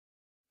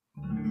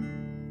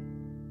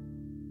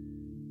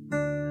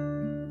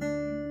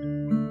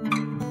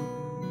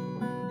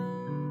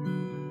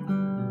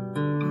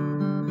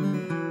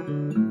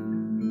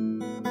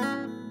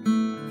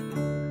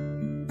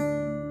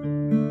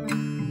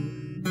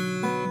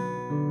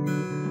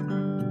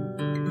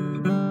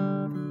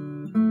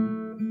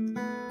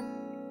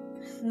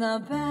The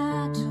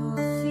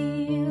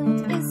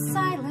battlefield is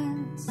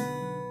silent,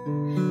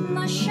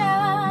 the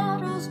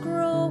shadows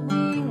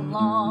growing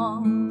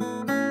long.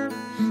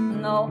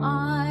 Though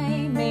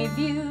I may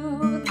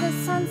view the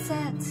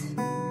sunset,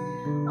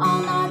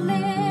 I'll not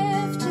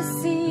live to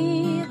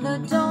see the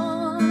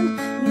dawn.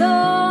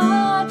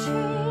 The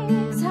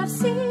trees have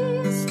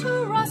ceased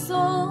to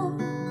rustle,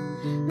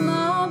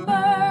 the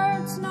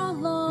birds no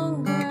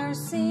longer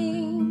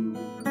sing.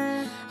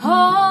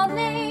 All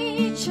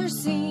nature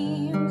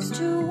seems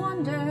to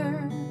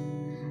wonder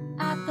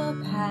at the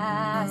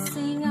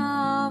passing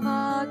of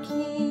a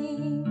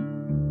king.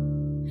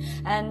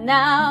 And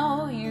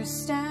now you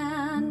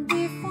stand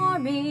before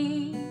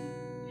me,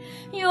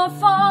 your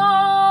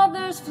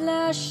father's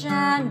flesh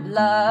and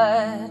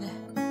blood,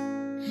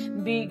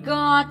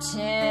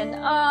 begotten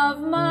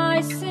of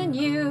my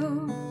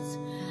sinews,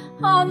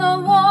 on the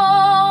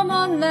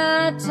woman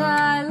that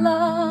I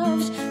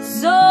loved.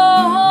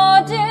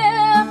 So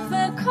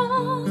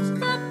difficult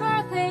the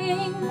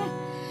birthing,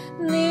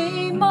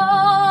 the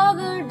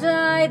mother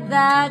died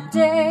that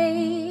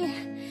day,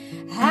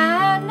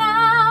 and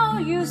now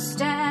you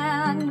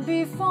stand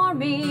before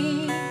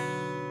me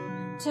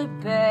to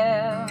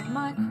bear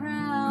my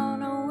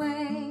crown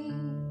away.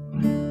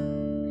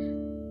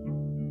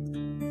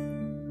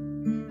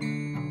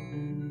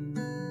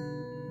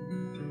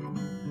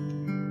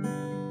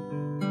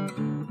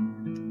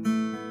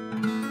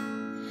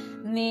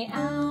 The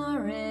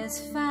hour is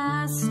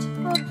fast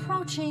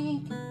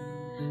approaching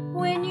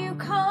when you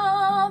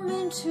come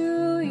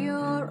into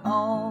your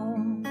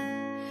own,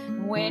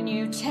 when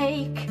you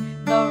take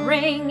the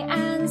ring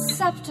and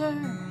scepter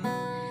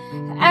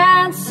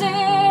and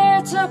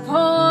sit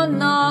upon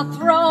the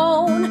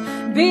throne.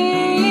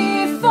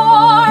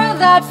 Before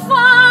that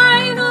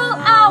final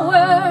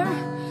hour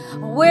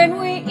when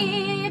we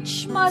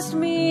each must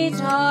meet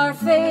our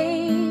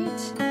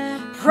fate,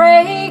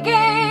 pray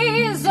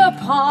gaze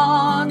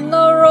upon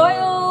the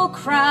royal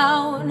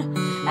crown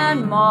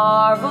and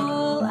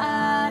marvel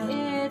at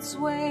its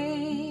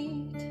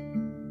weight.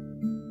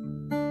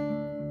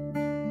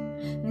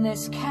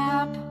 This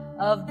cap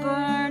of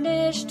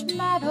burnished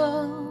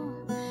metal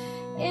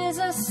is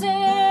a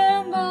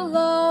symbol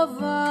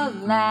of a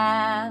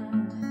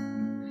land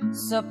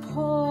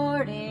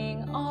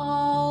supporting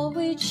all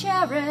we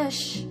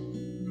cherish,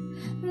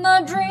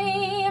 the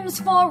dreams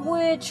for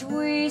which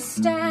we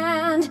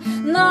stand.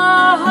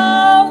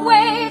 The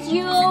weight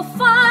you'll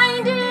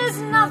find is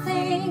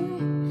nothing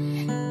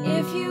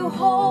if you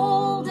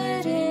hold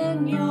it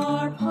in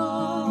your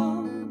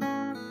palm.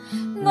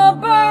 The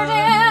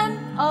burden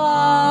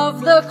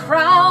of the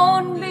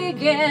crown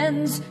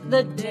begins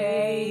the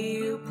day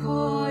you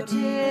put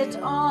it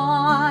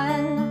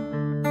on.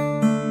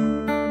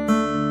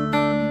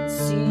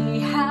 See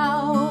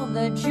how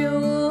the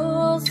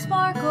jewels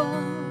sparkle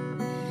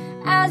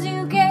as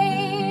you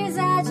gaze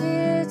at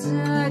it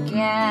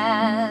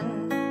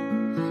again.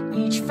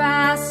 Each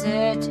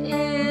facet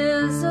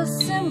is a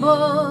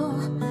symbol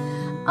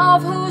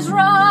of whose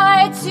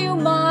rights you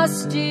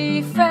must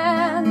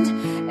defend.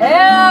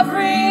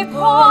 Every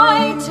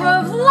point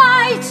of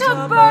light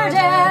a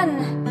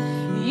burden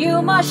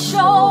you must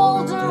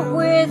shoulder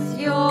with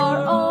your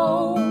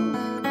own,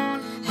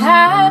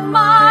 and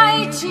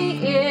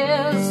mighty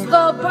is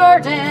the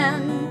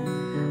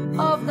burden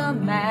of the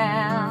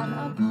man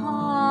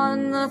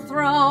upon the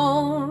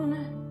throne.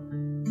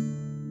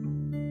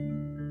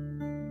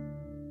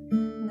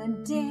 The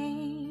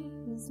day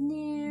is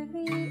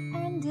nearly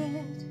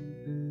ended,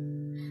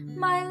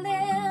 my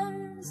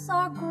limbs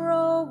are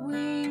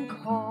growing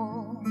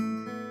cold.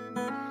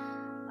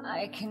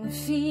 I can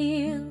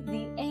feel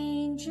the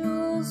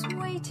angels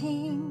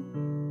waiting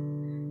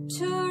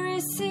to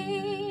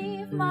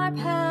receive my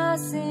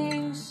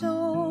passing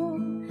soul.